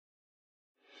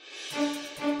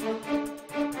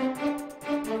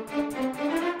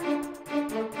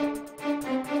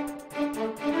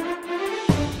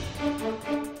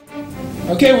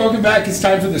Okay, welcome back. It's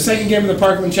time for the second game of the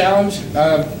Parkland Challenge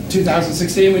of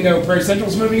 2016. We know Prairie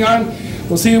Central's moving on.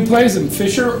 We'll see who plays them,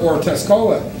 Fisher or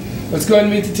Tuscola. Let's go ahead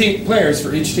and meet the team players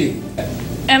for each team.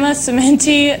 Emma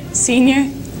Cementi, senior.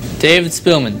 David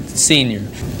Spillman, senior.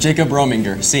 Jacob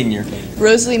Rominger, senior.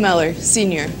 Rosalie Meller,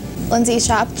 senior. Lindsay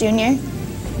Shop, junior.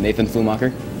 Nathan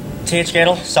Flumacher. T.H.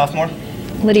 Gadel, sophomore.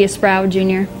 Lydia Sproul,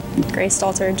 junior. Grace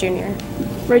Stalter, junior.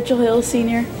 Rachel Hill,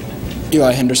 senior.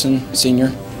 Eli Henderson,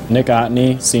 senior. Nick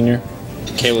Otney, senior.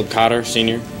 Caleb Cotter,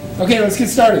 senior. Okay, let's get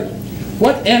started.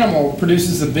 What animal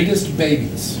produces the biggest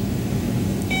babies?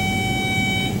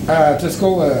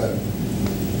 Tuscola,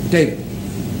 David.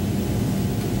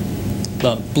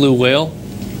 Blue whale.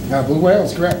 Blue whale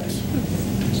is correct.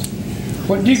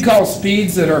 What do you call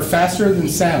speeds that are faster than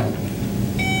sound?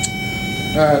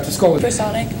 Tuscola.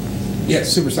 Supersonic.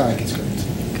 Yes, supersonic is correct.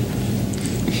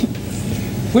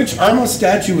 Which armless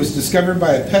statue was discovered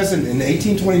by a peasant in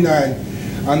 1829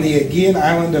 on the Aegean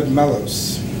island of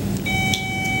Melos?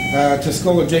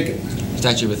 Tuscola, Jacob.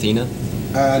 Statue of Athena.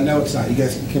 No, it's not. You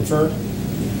guys can confer?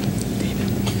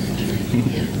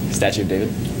 Statue of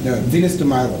David. No, Venus de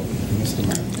Milo. Venus de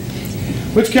Milo.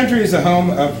 Which country is the home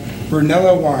of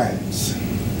Brunello wines?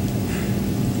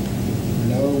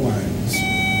 Brunello wines.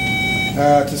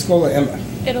 Tuscola, Emma.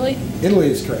 Italy.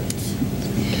 Italy is correct.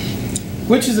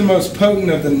 Which is the most potent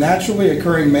of the naturally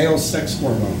occurring male sex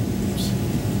hormones?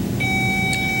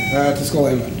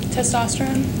 Tuscola, Emma.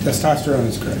 Testosterone. Testosterone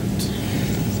is correct.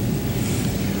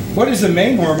 What is the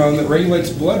main hormone that regulates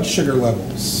blood sugar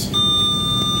levels?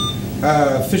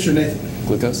 Fisher, Nathan.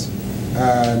 Glucose.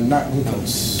 Not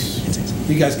glucose.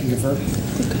 You guys can confirm.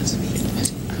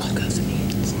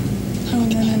 Oh,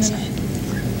 no.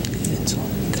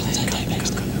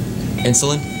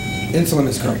 Insulin. Insulin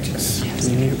is correct, yes.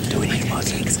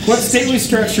 What stately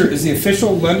structure is the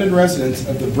official London residence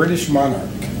of the British monarch?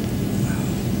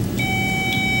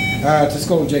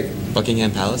 Tuscola, Jacob.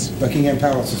 Buckingham Palace. Buckingham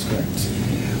Palace is correct.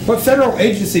 What federal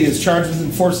agency is charged with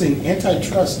enforcing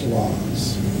antitrust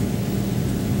laws?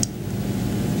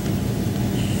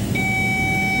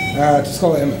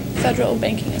 Tuscola, Emma. Federal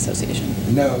Banking Association.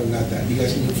 No, not that. You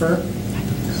guys can confirm?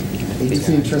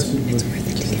 Agency entrusted with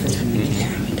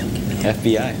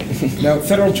FBI. No,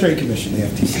 Federal Trade Commission, the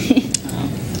FTC.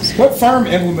 What farm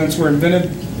implements were invented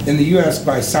in the U.S.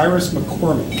 by Cyrus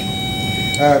McCormick?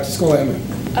 Tuscola, Emma.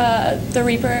 The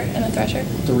Reaper and the Thresher.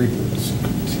 The Reaper. Yes.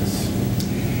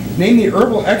 Name the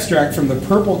herbal extract from the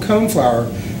purple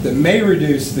coneflower that may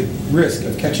reduce the risk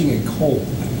of catching a cold.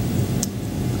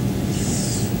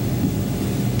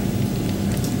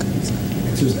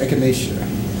 Answer is echinacea.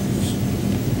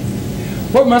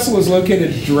 What muscle is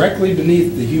located directly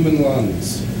beneath the human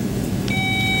lungs?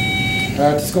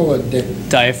 Tuscola,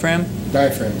 Diaphragm.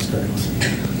 Diaphragm is correct.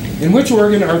 In which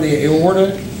organ are the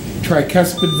aorta,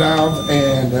 tricuspid valve,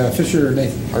 and Fisher,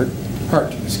 Nathan? Heart.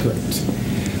 Heart is correct.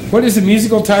 What is the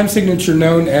musical time signature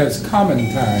known as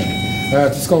common time?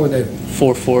 Tuscola, David.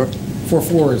 4-4.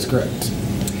 4-4 is correct.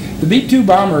 The B-2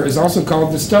 bomber is also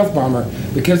called the stealth bomber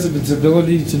because of its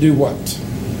ability to do what?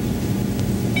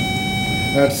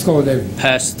 Tuscola, David.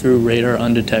 Pass through radar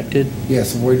undetected.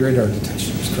 Yes, avoid radar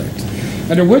detection is correct.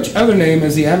 Under which other name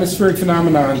is the atmospheric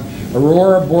phenomenon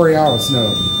Aurora Borealis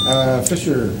known?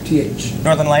 Fisher, T.H.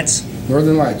 Northern Lights.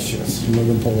 Northern Lights, yes.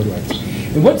 Northern Polar Lights.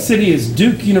 In what city is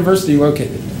Duke University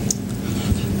located?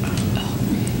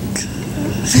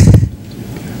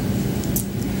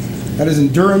 That is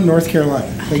in Durham, North Carolina.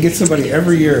 They get somebody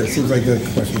every year. It seems like the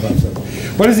question pops up.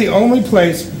 What is the only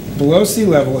place below sea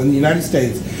level in the United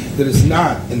States that is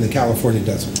not in the California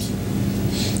desert?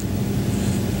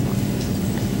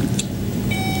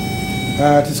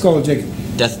 Tuscola, Jacob.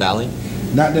 Death Valley.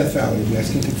 Not Death Valley. You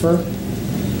guys can confirm?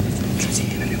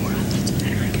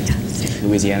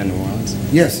 Louisiana, New Orleans.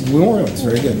 Yes, New Orleans.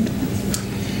 Very good.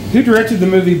 Who directed the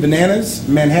movie Bananas,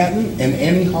 Manhattan, and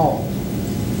Annie Hall?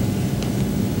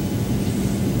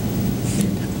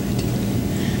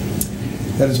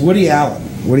 That is Woody Allen.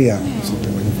 Woody Allen is what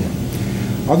they're looking for.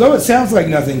 Although it sounds like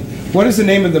nothing, what is the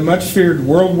name of the much-feared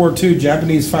World War II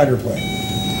Japanese fighter plane?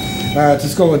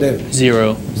 Tuscola, David.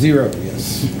 Zero. Zero,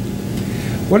 yes.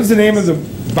 What is the name of the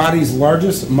body's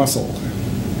largest muscle?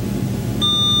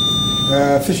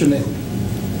 Fisher, Nathan.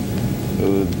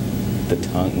 Ooh, the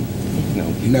tongue. No.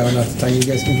 No, not the tongue. You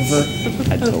guys can confirm?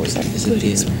 I totally suck.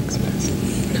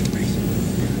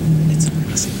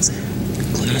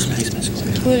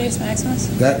 Gluteus maximus.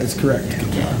 That is correct.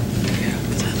 Good job.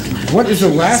 What is the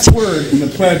last word in the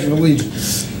Pledge of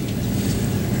Allegiance?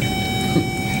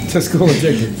 Tuscola,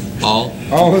 Jacob.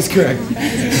 All is correct.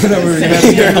 So that we were gonna have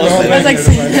to get it all back here to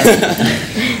find out.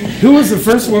 Who was the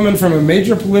first woman from a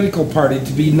major political party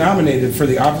to be nominated for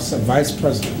the office of vice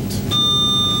president?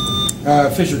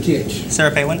 Fisher, TH.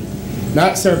 Sarah Palin.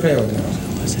 Not Sarah Palin, no.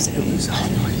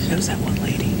 It was that one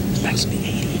lady back in the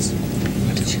 80s.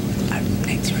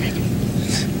 Nancy Reagan.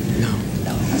 No.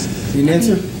 You can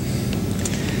answer?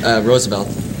 Roosevelt.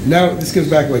 No, this goes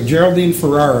back like Geraldine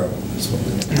Ferraro.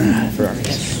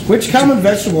 Which common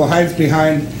vegetable hides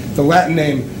behind the Latin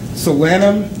name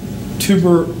Solanum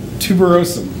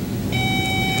tuberosum?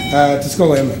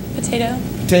 Tuscola, Emma. Potato.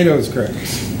 Potato is correct.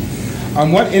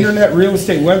 On what internet real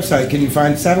estate website can you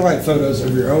find satellite photos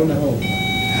of your own home?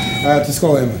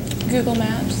 Tuscola, Emma. Google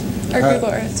Maps. Or Google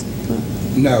Earth.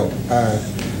 No.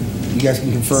 You guys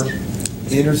can confirm.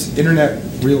 Internet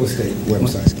real estate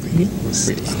website.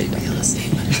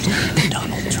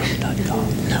 DonaldTrump.com.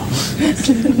 No.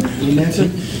 You can answer?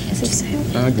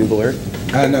 Google Earth.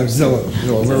 No, Zillow.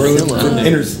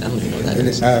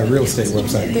 Real estate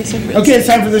website. Okay, it's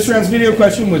time for this round's video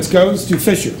question, which goes to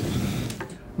Fisher.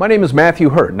 My name is Matthew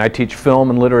Hurt, and I teach film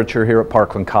and literature here at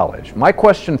Parkland College. My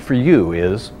question for you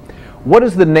is, what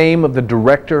is the name of the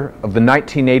director of the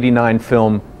 1989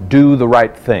 film Do the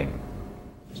Right Thing?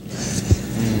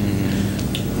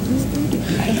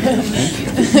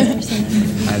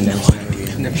 I've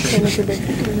never seen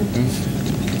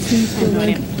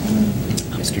it.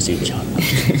 Mr. Zuko.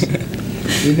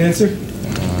 You can answer?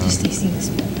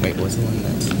 Wait, what's the one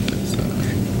that's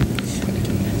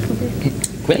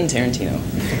Quentin Tarantino.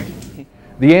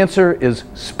 The answer is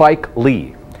Spike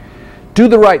Lee. Do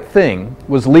the Right Thing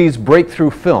was Lee's breakthrough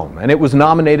film, and it was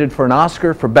nominated for an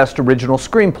Oscar for Best Original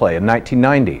Screenplay in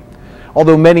 1990,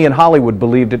 although many in Hollywood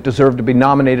believed it deserved to be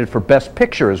nominated for Best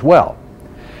Picture as well.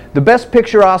 The Best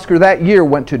Picture Oscar that year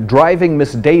went to Driving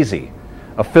Miss Daisy,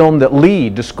 a film that Lee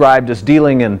described as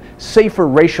dealing in safer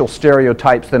racial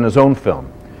stereotypes than his own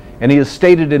film. And he has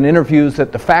stated in interviews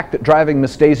that the fact that Driving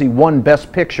Miss Daisy won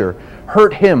Best Picture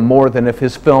hurt him more than if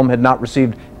his film had not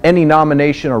received any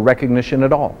nomination or recognition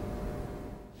at all.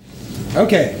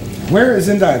 Okay, where is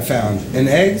endive found? In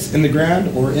eggs, in the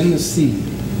ground, or in the sea?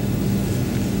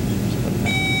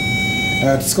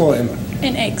 Tuscola, Emma.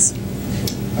 In eggs.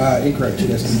 Incorrect. You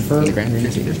guys confirm? The ground. In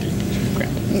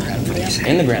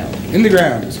the ground. In the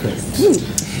ground is correct.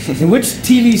 In which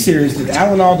TV series did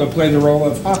Alan Alda play the role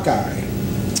of Hawkeye?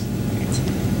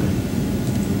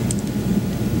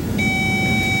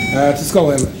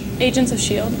 Tuscola, Emma. Agents of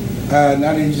S.H.I.E.L.D.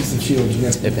 Not Agents of S.H.I.E.L.D. You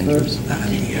guys confirm?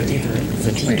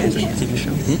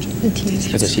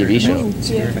 Avengers. It's a TV show.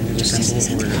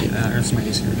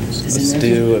 Let's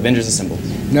do Avengers Assemble.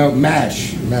 No,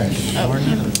 MASH. MASH.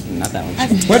 Not that one.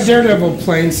 What Daredevil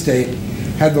plane state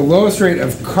had the lowest rate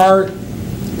of car...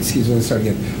 Excuse me, let's start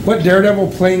again. What Daredevil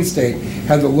plane state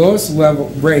had the lowest level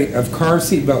rate of car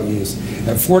seatbelt use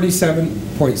at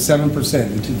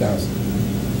 47.7% in 2000?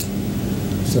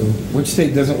 So, which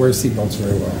state doesn't wear seatbelts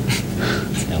very well?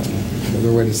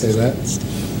 Another way to say that?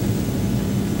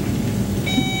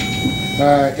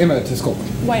 Emma, Tuscola.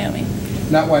 Wyoming.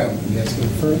 Not Wyoming. You guys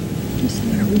confirm?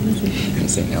 I'm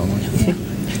saying Illinois.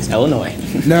 Illinois.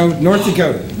 No, North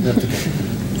Dakota. North Dakota.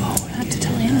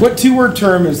 What two-word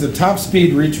term is the top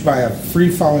speed reached by a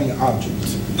free-falling object?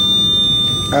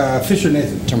 Fisher,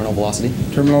 Nathan. Terminal velocity.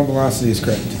 Terminal velocity is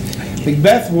correct.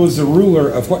 Macbeth was the ruler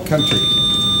of what country?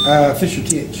 Fisher,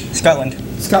 TH. Scotland.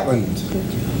 Scotland.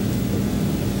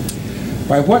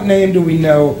 By what name do we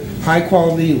know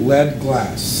high-quality lead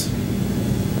glass?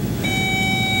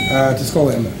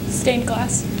 Tuscola, Emma. Stained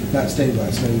glass. Not stained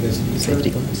glass. No, you guys. Safety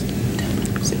glass.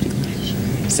 Safety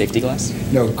glass. Safety glass.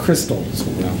 No, crystals.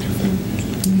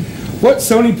 What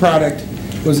Sony product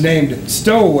was named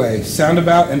Stowaway,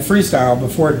 Soundabout, and Freestyle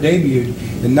before it debuted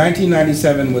in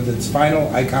 1997 with its final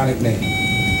iconic name?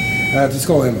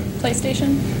 Tuscola, Emma.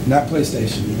 PlayStation. Not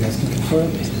PlayStation. You guys can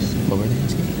confirm? What were they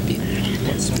asking?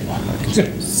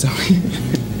 Sorry.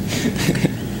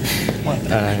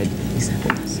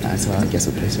 So I guess a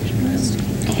PlayStation.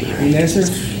 Any answer?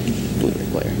 Blu-ray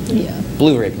player. Yeah.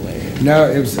 Blu-ray player. No,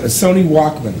 it was a Sony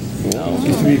Walkman. No. It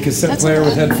used to be a cassette player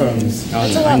with headphones.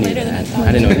 That's a lot later than I thought.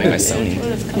 I didn't know it was made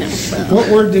by Sony. What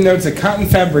word denotes a cotton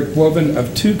fabric woven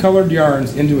of two colored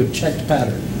yarns into a checked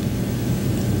pattern?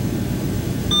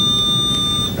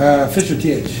 Fisher,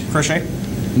 TH. Crochet.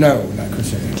 No, not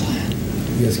crochet.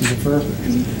 You guys can confirm?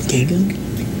 Gingham?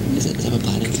 Is that a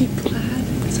plaid?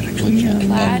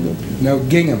 Plaid. No,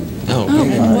 gingham. Oh,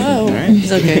 Whoa. All right.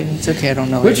 It's okay. It's okay. I don't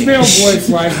know. Which male voice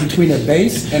lies between a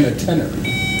bass and a tenor?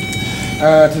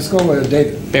 Tuscola,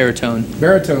 David. Baritone.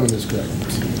 Baritone is correct.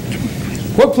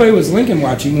 What play was Lincoln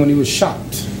watching when he was shot?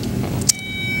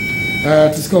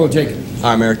 Tuscola, Jacob.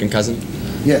 Our American cousin.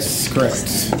 Yes,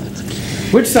 correct.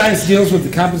 Which science deals with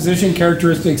the composition,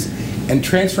 characteristics, and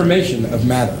transformation of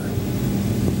matter?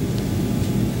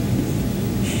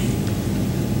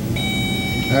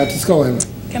 Tuscola, Emma.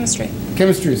 Chemistry.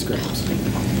 Chemistry is correct.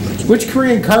 Which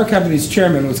Korean car company's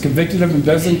chairman was convicted of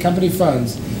embezzling company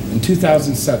funds in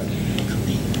 2007?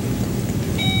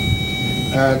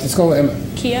 Tuscola, Emma.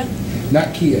 Kia.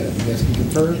 Not Kia. You guys can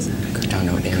confirm? I don't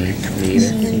know what damn company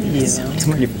either.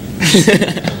 Somebody.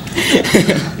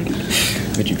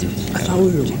 Would you do? I thought we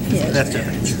were. Yeah, that's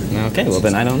different. Okay, well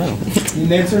then I don't know.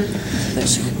 Need an answer?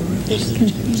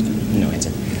 No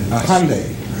answer. Hyundai.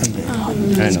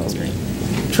 I don't know.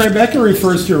 Tribeca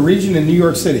refers to a region in New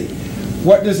York City.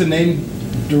 What does the name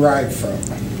derive from?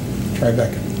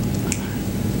 Tribeca.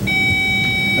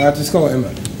 Tuscola,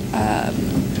 Emma.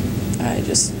 I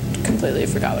just completely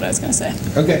forgot what I was going to say.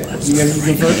 Okay, you guys can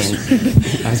go first?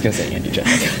 I was gonna say Andy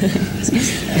Tribeca.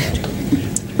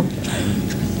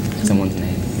 Someone's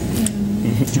name.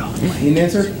 Need an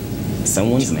answer?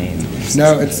 Someone's name.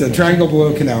 No, it's the triangle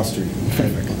below Canal Street.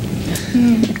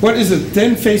 What is a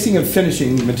thin facing of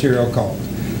finishing material called?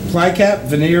 Ply cap,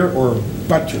 veneer, or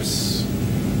buttress?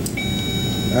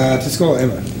 Tuscola,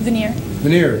 Emma. Veneer.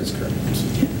 Veneer is correct.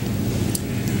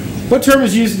 What term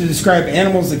is used to describe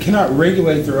animals that cannot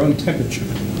regulate their own temperature?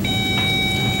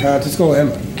 Tuscola,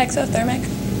 Emma. Exothermic.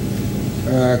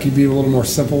 Could you be a little more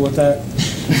simple with that?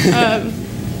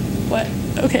 What?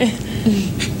 Okay.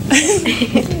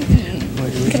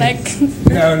 Can I?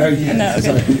 No, you. No, okay.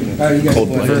 Sorry. You guys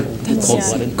Cold-blooded.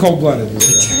 Cold-blooded. Cold-blooded. Yeah.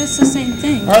 That's the same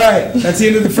thing. All right, that's the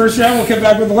end of the first round. We'll come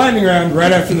back with the lightning round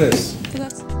right after this.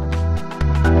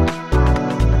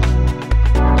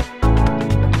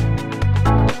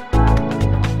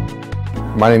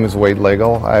 My name is Wade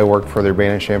Legel. I work for the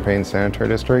Urbana-Champaign Sanitary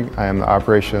District. I am the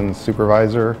operations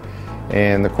supervisor,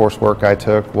 and the coursework I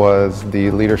took was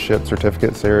the Leadership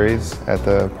Certificate Series at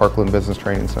the Parkland Business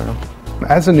Training Center.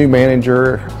 As a new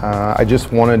manager, I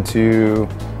just wanted to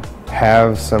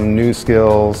have some new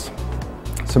skills,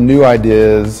 some new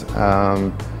ideas,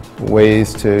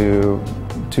 ways to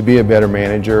be a better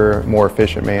manager, more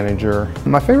efficient manager.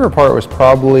 My favorite part was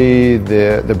probably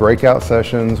the breakout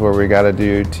sessions where we got to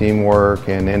do teamwork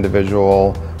and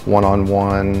individual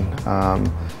one-on-one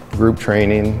group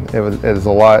training. It was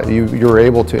a lot. You were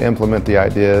able to implement the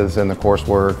ideas in the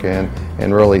coursework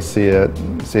and really see it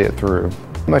through.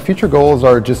 My future goals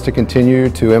are just to continue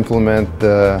to implement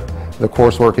the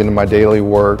coursework into my daily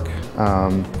work,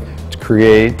 to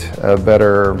create a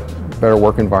better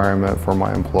work environment for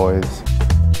my employees.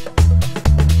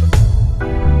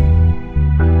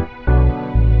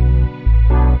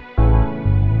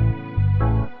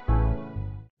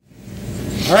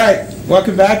 All right,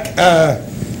 welcome back.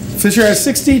 Fisher has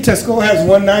 60, Tuscola has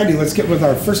 190. Let's get with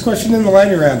our first question in the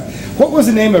lightning round. What was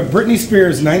the name of Britney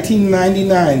Spears'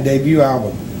 1999 debut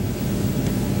album?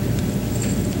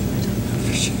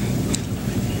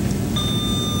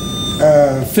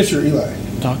 Fisher, Eli.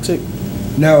 Toxic?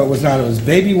 No, it was not. It was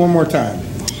Baby One More Time.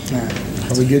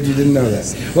 Probably good you didn't know that.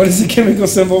 What is the chemical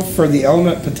symbol for the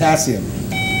element potassium?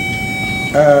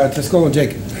 Tuscola,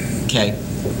 Jacob. K.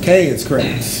 K is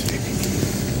correct.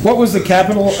 What was the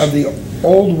capital of the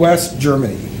Old West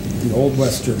Germany? The Old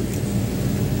West Germany.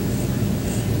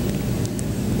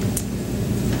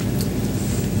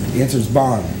 The answer is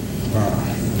Bonn.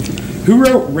 Who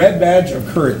wrote Red Badge of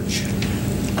Courage?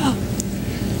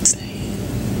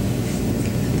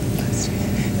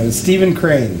 That is Stephen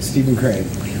Crane. Stephen Crane.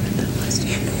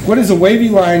 What is a wavy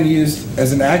line used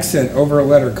as an accent over a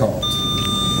letter called?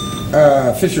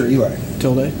 Fisher, Eli.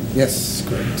 Tilde? Yes,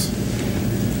 correct.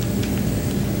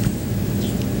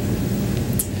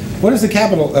 What is the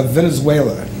capital of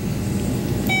Venezuela?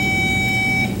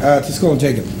 Tuscola,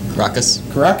 Jacob. Caracas.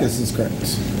 Caracas is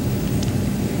correct.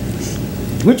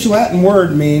 Which Latin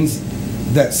word means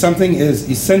that something is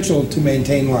essential to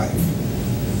maintain life?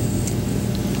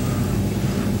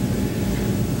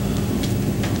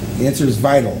 The answer is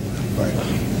vital. Vital.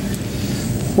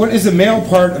 What is the male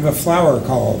part of a flower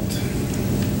called?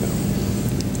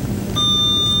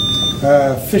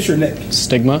 Fisher, Nick.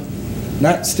 Stigma?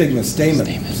 Not stigma, stamen.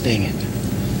 Stamen.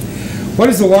 What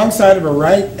is the long side of a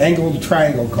right-angled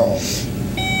triangle called?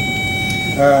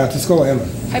 Tuscola, Emma.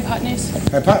 Hypotenuse.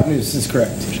 Hypotenuse is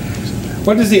correct.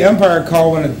 What does the umpire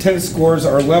call when a tennis scores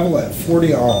are level at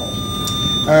 40 all?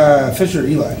 Fisher,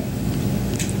 Eli.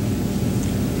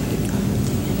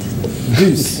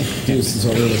 Deuce. Deuce is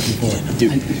what we're looking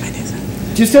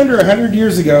for. Just under 100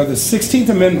 years ago, the 16th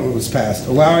Amendment was passed,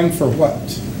 allowing for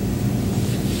what?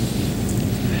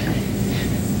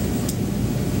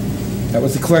 That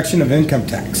was the collection of income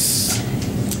tax.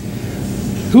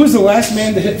 Who was the last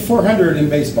man to hit 400 in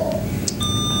baseball?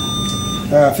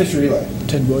 Fisher, Eli.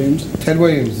 Ted Williams. Ted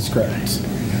Williams is correct.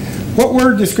 What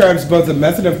word describes both the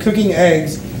method of cooking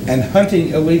eggs and hunting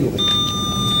illegally?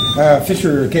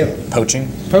 Fisher or Caleb? Poaching.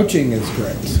 Poaching is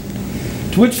correct.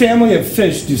 To which family of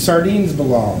fish do sardines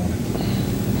belong?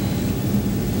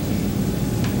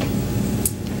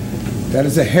 That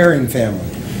is a herring family.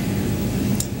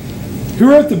 Who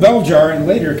wrote The Bell Jar and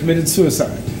later committed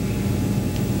suicide?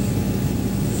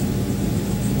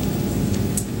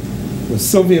 It was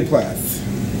Sylvia Plath.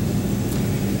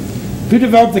 Who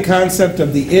developed the concept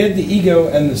of the id, the ego,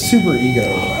 and the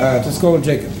superego? Tuscola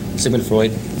Jacob. Sigmund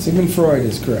Freud. Sigmund Freud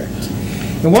is correct.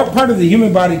 In what part of the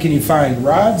human body can you find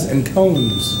rods and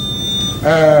cones?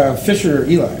 Fisher or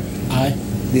Eli? Eye.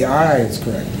 The eye is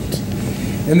correct.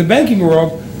 In the banking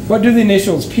world, what do the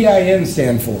initials PIN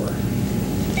stand for?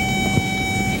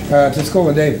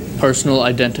 Tuscola David. Personal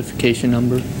identification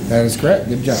number. That is correct.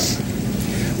 Good job.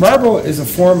 Marble is a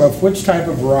form of which type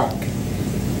of rock?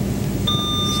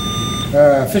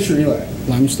 Fisher, Eli.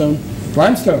 Limestone.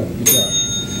 Limestone. Good job.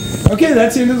 Okay,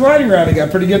 that's the end of the lightning round. It got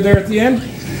pretty good there at the end.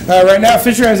 Right now,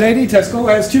 Fisher has 80,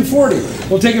 Tuscola has 240.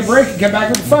 We'll take a break and come back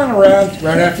with the final round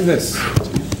right after this.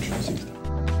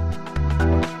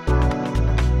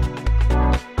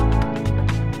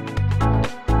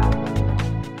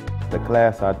 The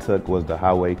class I took was the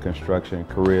Highway Construction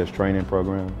Careers Training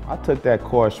Program. I took that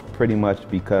course pretty much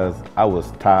because I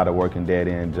was tired of working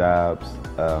dead-end jobs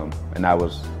and I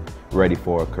was ready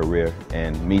for a career.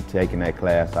 And me taking that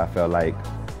class, I felt like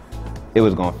it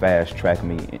was going to fast track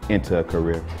me into a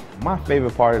career. My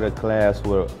favorite part of the class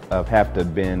would have to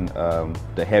have been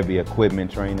the heavy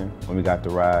equipment training when we got to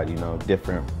ride, you know,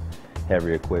 different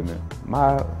heavy equipment.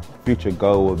 My future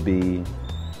goal would be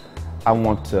I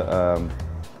want to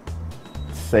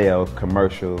sell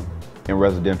commercial and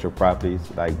residential properties,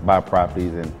 like buy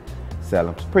properties and sell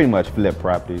them, pretty much flip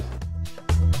properties.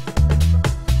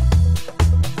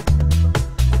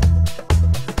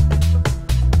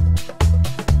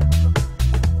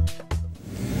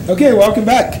 Okay, welcome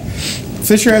back.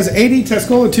 Fisher has 80,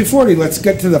 Tuscola 240. Let's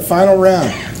get to the final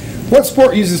round. What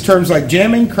sport uses terms like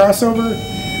jamming, crossover?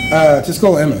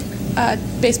 Tuscola, Emma.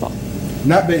 Baseball.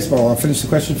 Not baseball. I'll finish the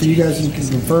question for you guys and you can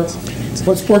confer.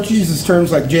 What sport uses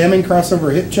terms like jamming,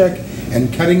 crossover, hit check,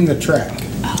 and cutting the track?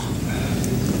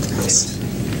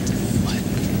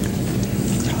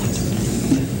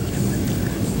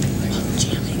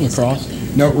 Lacrosse.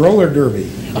 No, roller derby.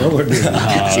 Roller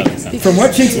derby. From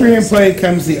what Shakespearean play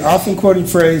comes the often quoted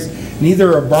phrase,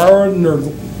 "Neither a borrower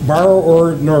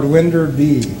nor lender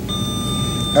be"?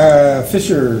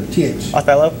 Fisher, TH.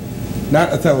 Othello. Not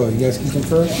Othello. You guys can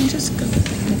confer?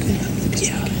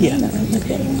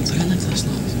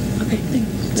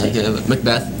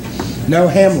 Macbeth. No,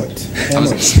 Hamlet.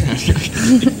 Hamlet.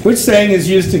 Which saying is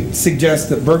used to suggest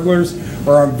that burglars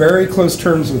are on very close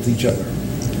terms with each other?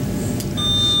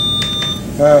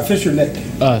 Fisher, Nick.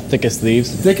 Thick as thieves.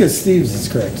 Thick as thieves is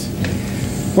correct.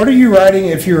 What are you riding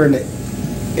if you're in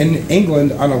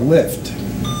England on a lift?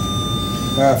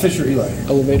 Fisher, Eli.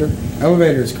 Elevator.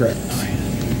 Elevator is correct.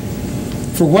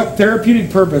 For what therapeutic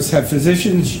purpose have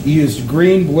physicians used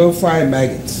green blowfly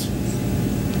maggots?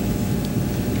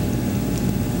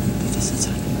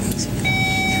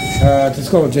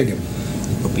 Tuscola, Jacob.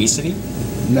 Obesity?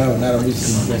 No, not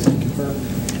obesity. You guys can confirm?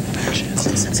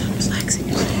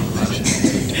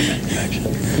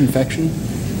 Infection.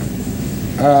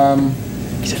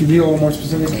 Can you be a little more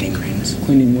specific?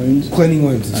 Cleaning wounds. Cleaning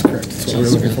wounds is correct. That's what we're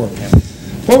looking for.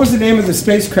 What was the name of the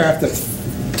spacecraft that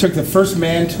took the first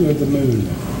man to the moon?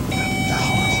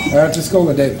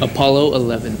 Tuscola, David. Apollo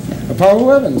 11. Apollo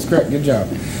 11 is correct. Good job.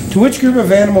 To which group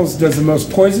of animals does the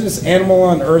most poisonous animal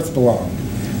on Earth belong?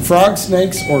 Frogs,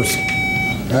 snakes, or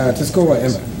Tuscola,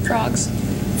 Emma? Frogs.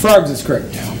 Frogs is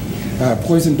correct.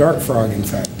 Poison dart frog, in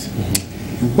fact.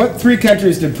 What three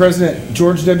countries did President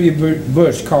George W.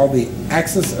 Bush call the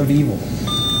axis of evil?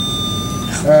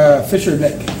 Fisher,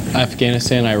 Nick.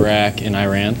 Afghanistan, Iraq, and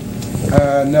Iran.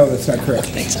 No, that's not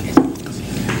correct.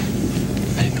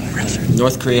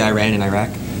 North Korea, Iran, and Iraq.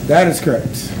 That is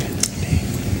correct.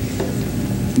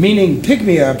 Meaning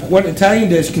pick-me-up, what Italian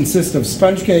dish consists of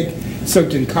sponge cake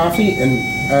soaked in coffee and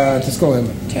Tuscola,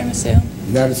 Emma? Tiramisu.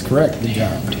 That is correct. Good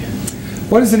job.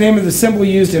 What is the name of the symbol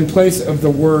used in place of the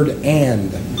word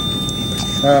and?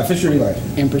 Fisher, Eli.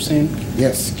 Ampersand.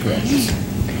 Yes, correct.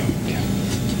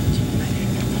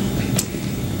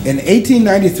 In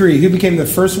 1893, who became the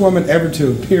first woman ever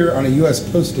to appear on a U.S.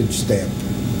 postage stamp?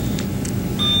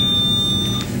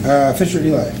 Fisher,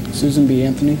 Eli. Susan B.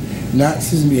 Anthony. Not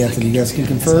Susan B. Anthony. You guys can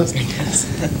confer?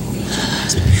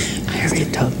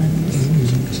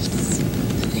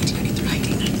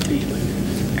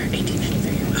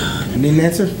 Need an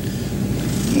answer?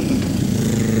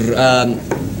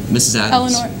 Mrs.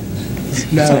 Adams. Eleanor.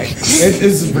 No. This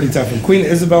is a pretty tough one. Queen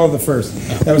Isabella I.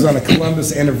 That was on a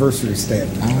Columbus anniversary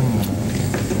stamp.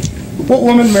 What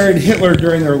woman married Hitler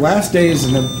during their last days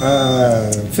in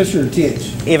Fisher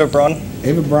TH? Eva Braun.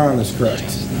 Eva Braun is correct.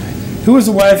 Who was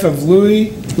the wife of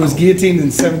Louis, who was guillotined in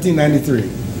 1793?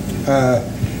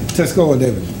 Tuscola,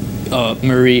 David.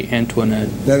 Marie Antoinette.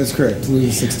 That is correct. Louis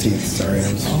XVI. Sorry,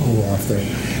 I was a little off there.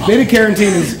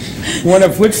 Beta-carotene is one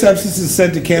of which substances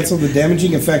said to cancel the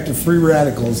damaging effect of free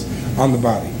radicals on the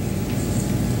body?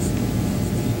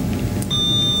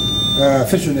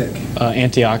 Fisher Nick.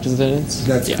 Antioxidants.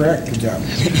 That's correct. Good job.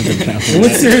 In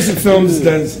which series of films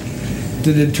does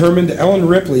the determined Ellen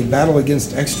Ripley battle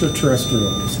against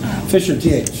extraterrestrials? Fisher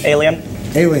TH. Alien.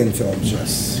 Alien films,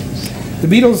 yes. The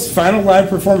Beatles' final live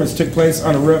performance took place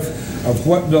on a roof of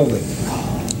what building?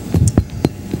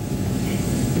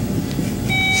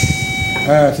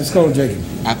 Tuscola, Jacob.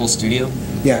 Apple Studio.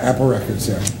 Yeah, Apple Records,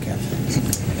 yeah. Okay.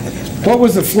 What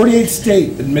was the 48th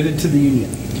state admitted to the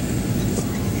Union?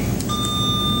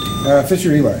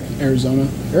 Fisher Eli. Arizona.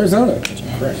 Arizona,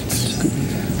 correct.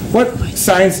 What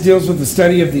science deals with the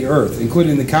study of the Earth,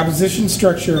 including the composition,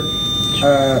 structure,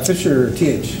 Fisher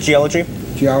TH? Geology.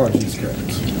 Geology is correct.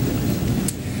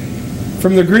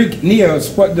 From the Greek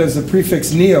neos, what does the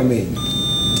prefix neo mean?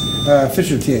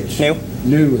 Fisher TH. New.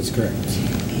 New is correct.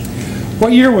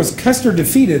 What year was Custer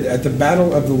defeated at the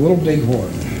Battle of the Little Big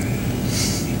Horn?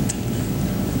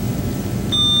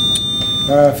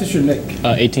 Fisher Nick.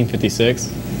 1856.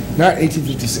 Not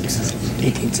 1856.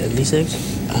 1876?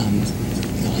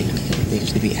 They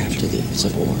used to be after the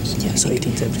Civil War. Yeah, so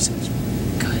 1876.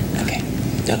 Go ahead. Okay.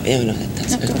 No,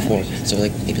 that's before. So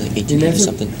like maybe like 1880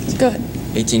 something. Go ahead.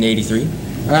 1883.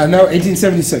 No,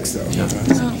 1876 though.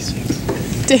 David's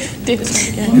not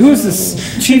again. Who is the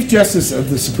Chief Justice of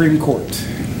the Supreme Court?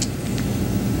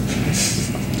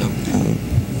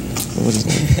 What is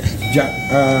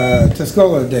that?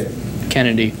 Tuscola, David.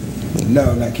 Kennedy.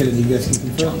 No, not Kennedy. You guys can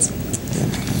confirm.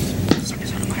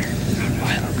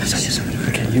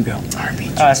 Okay, you go.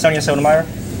 Sonia Sotomayor.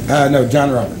 No,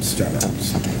 John Roberts. John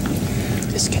Roberts.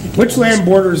 Which land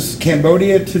borders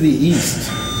Cambodia to the east?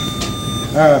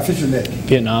 Fisher Nick.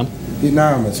 Vietnam.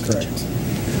 Vietnam is correct.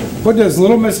 What does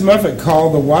Little Miss Muffet call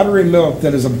the watery milk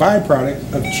that is a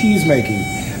byproduct of cheese making?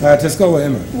 Tuscola,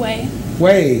 Emma. Whey.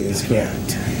 Whey is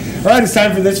correct. All right, it's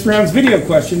time for this round's video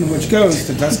question, which goes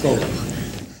to Tuscola.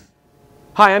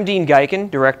 Hi, I'm Dean Geiken,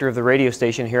 director of the radio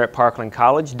station here at Parkland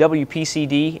College,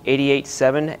 WPCD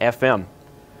 88.7 FM.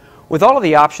 With all of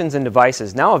the options and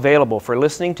devices now available for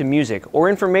listening to music or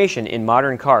information in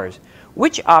modern cars,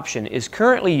 which option is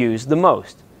currently used the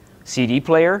most? CD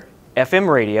player, FM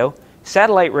radio,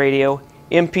 satellite radio,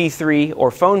 MP3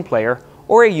 or phone player,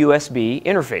 or a USB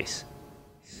interface?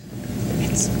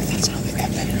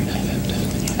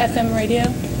 FM radio.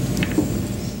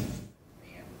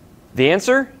 The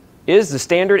answer is the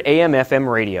standard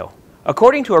AM/FM radio.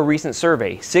 According to a recent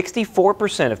survey,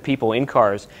 64% of people in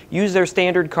cars use their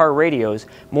standard car radios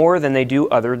more than they do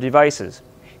other devices.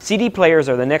 CD players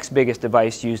are the next biggest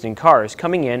device used in cars,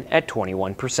 coming in at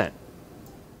 21%.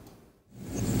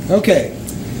 Okay.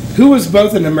 Who was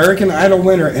both an American Idol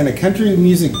winner and a country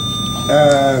music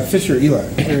Fisher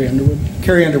Eli? Carrie Underwood.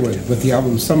 Carrie Underwood with the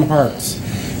album Some Hearts.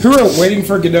 Who wrote Waiting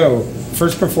for Godot,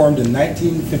 first performed in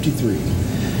 1953?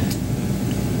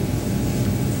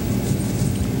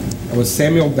 That was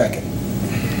Samuel Beckett.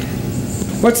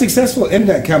 What successful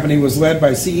internet company was led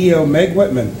by CEO Meg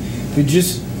Whitman, who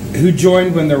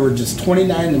joined when there were just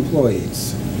 29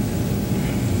 employees?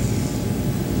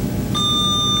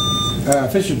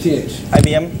 Fisher TH.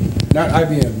 IBM. Not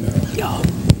IBM, no. Yeah,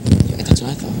 that's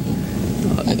what I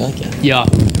thought. I like it. Yeah.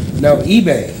 No,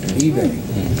 eBay. eBay.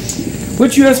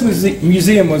 Which U.S.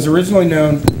 museum was originally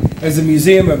known as the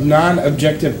Museum of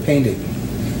Non-Objective Painting?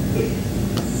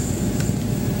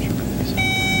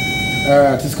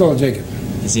 Tuscola, Jacob.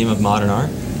 Museum of Modern Art.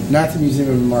 Not the Museum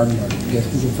of Modern Art. You guys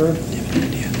can confirm?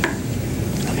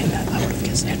 I mean, I would have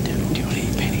guessed that too. Do you want any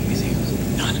painting museum?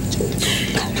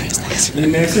 Non-objective. Need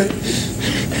an answer?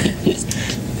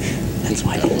 That's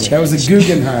why I didn't check. That was a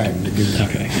Guggenheim.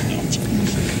 Okay.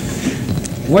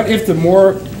 What is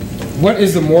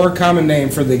the more common name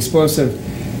for the explosive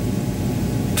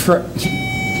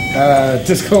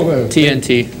Tuscola?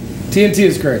 TNT. TNT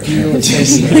is correct.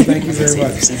 Thank you very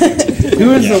much.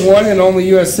 Who is the one and only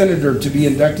U.S. Senator to be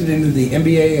inducted into the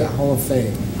NBA Hall of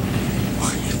Fame?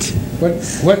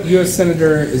 What U.S.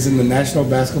 Senator is in the National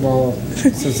Basketball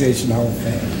Association Hall of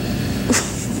Fame?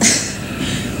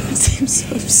 It seems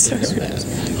so absurd.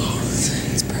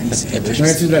 It's perfect. No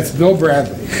answer, that's Bill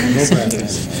Bradley. Bill Bradley.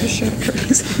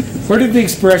 Where did the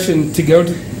expression to go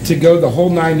the whole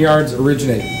 9 yards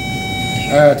originate?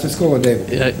 Tuscola,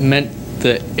 David. It meant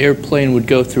the airplane would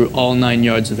go through all 9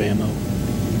 yards of ammo.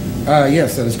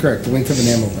 Yes, that is correct. The length of an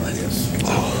ammo bar, yes.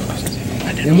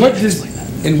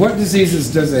 In what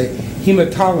diseases does a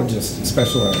hematologist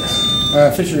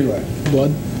specialize? Fisher Eli.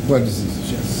 Blood. Blood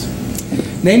diseases, yes.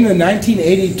 Name the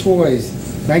 1980s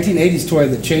toy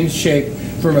that changed shape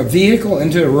from a vehicle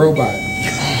into a robot.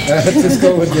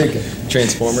 Tuscola, Jacob.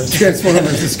 Transformers.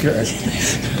 Transformers is correct.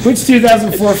 Which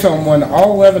 2004 film won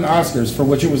all 11 Oscars for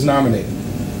which it was nominated?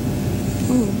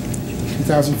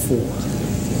 2004.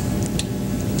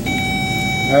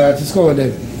 Tuscola,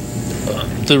 David.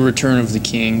 The Return of the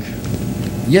King.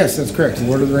 Yes, that's correct.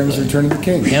 Lord of the Rings, Return of the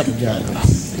King. Yep. Good job.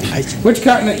 Which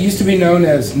continent used to be known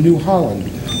as New Holland?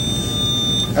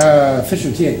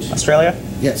 Fisher, TH. Australia?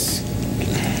 Yes.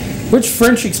 Which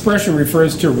French expression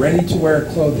refers to ready-to-wear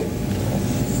clothing?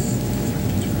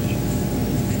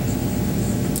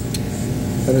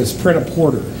 That is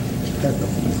pret-a-porter.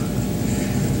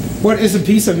 What is a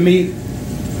piece of meat?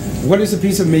 What is a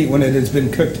piece of meat when it has been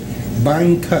cooked?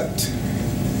 Being cut.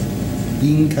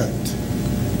 Being cut.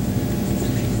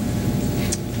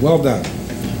 Well done.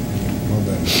 Well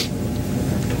done.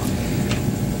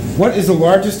 What is the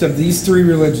largest of these three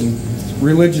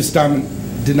religious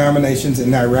denominations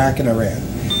in Iraq and Iran?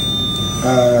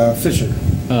 Fisher.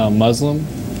 Muslim?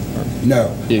 No.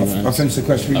 I'll finish the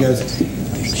question for you guys.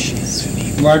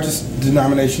 Largest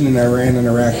denomination in Iran and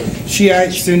Iraq.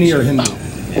 Shiite, Sunni, or Hindu?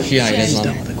 Shiite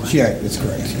Islam. Shiite, that's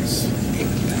correct, yes.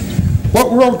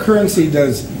 What world currency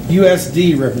does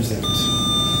USD represent?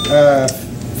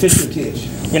 Fisher, TH.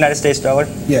 United States dollar?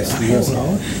 Yes, the US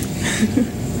dollar.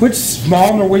 Which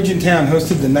small Norwegian town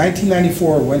hosted the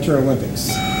 1994 Winter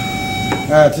Olympics?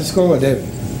 Tuscola, David.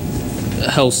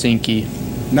 Helsinki.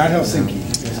 Not Helsinki.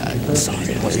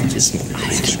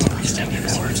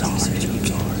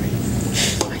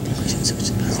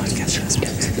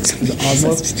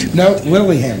 No,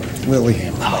 Lillehammer.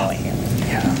 Lillehammer.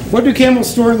 What do camels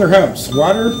store in their humps?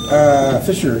 Water?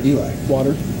 Fisher, Eli.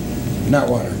 Water. Not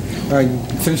water.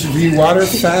 Finish it for you. Water,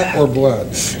 fat, or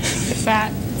blood?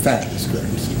 Fat. Fat is correct.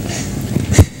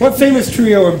 What famous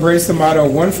trio embraced the motto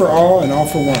 "One for all and all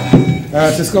for one"?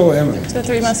 Tuscola, Emily. The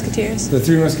Three Musketeers. The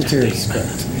Three Musketeers is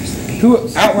correct. Who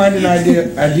outlined an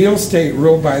ideal state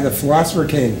ruled by the philosopher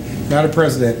king, not a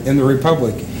president, in the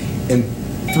Republic in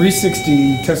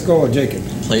 360? Tuscola, Jacob.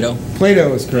 Plato.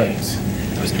 Plato is correct.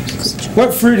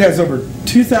 What fruit has over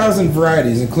 2,000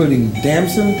 varieties, including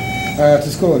damson?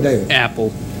 Tuscola, David.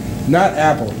 Apple. Not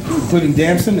apple, including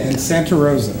damson and Santa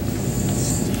Rosa.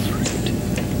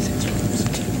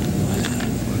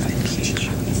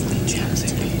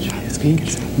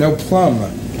 Peach? No, plum.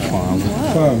 Plum.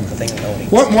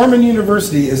 What Mormon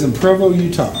university is in Provo,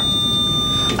 Utah?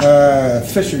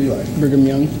 Fisher, Eli. Brigham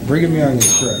Young. Brigham Young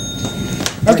is correct.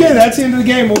 Okay, that's the end of the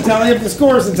game. We'll tally up the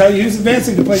scores and tell you who's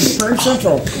advancing to play Prairie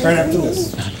Central right after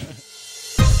this.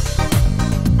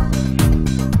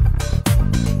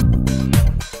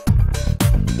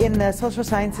 In the Social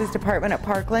Sciences Department at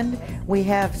Parkland, we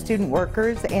have student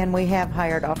workers and we have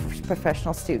hired office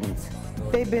professional students.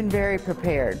 They've been very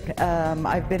prepared.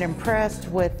 I've been impressed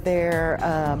with their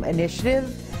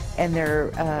initiative and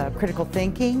their critical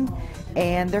thinking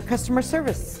and their customer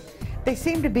service. They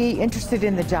seem to be interested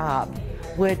in the job,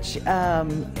 which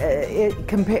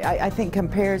I think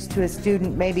compares to a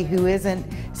student maybe who isn't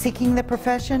seeking the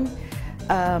profession.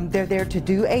 They're there to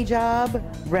do a job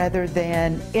rather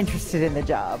than interested in the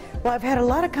job. Well, I've had a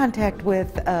lot of contact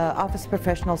with office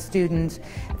professional students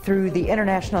through the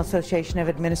International Association of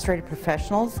Administrative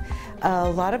Professionals. A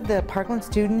lot of the Parkland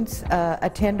students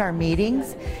attend our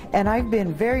meetings, and I've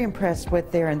been very impressed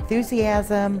with their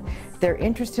enthusiasm, their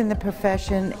interest in the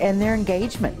profession, and their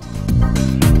engagement.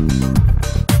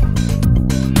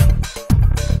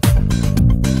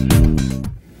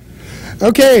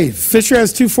 Okay, Fisher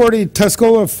has 240,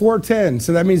 Tuscola 410.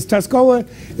 So that means Tuscola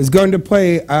is going to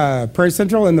play Prairie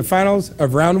Central in the finals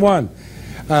of round one.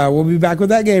 We'll be back with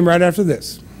that game right after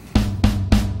this.